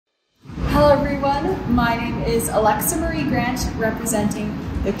everyone, my name is Alexa Marie Grant, representing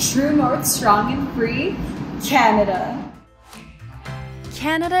the True North Strong and Free, Canada.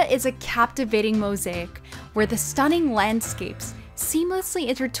 Canada is a captivating mosaic where the stunning landscapes seamlessly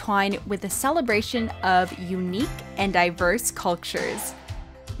intertwine with the celebration of unique and diverse cultures.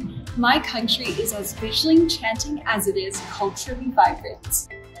 My country is as visually enchanting as it is culturally vibrant.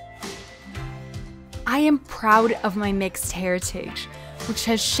 I am proud of my mixed heritage, which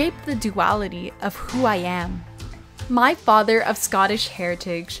has shaped the duality of who I am. My father of Scottish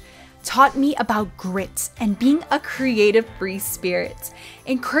heritage taught me about grit and being a creative free spirit,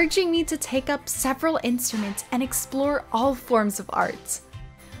 encouraging me to take up several instruments and explore all forms of art.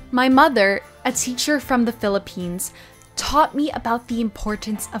 My mother, a teacher from the Philippines, taught me about the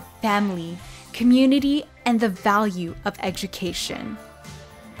importance of family, community, and the value of education.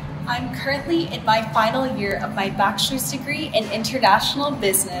 I'm currently in my final year of my bachelor's degree in international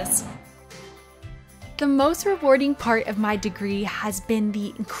business. The most rewarding part of my degree has been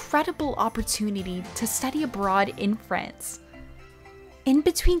the incredible opportunity to study abroad in France. In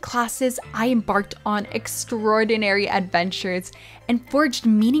between classes, I embarked on extraordinary adventures and forged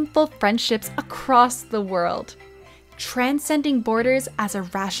meaningful friendships across the world, transcending borders as a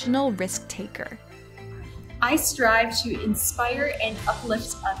rational risk-taker. I strive to inspire and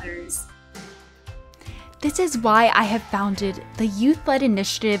uplift others. This is why I have founded the youth-led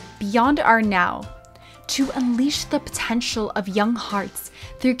initiative Beyond Our Now, to unleash the potential of young hearts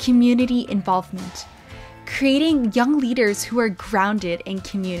through community involvement, creating young leaders who are grounded in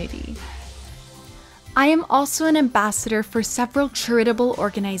community. I am also an ambassador for several charitable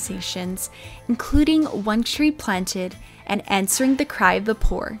organizations, including One Tree Planted and Answering the Cry of the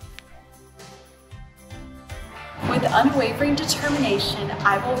Poor. With unwavering determination,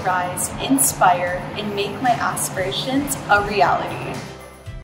 I will rise, inspire, and make my aspirations a reality.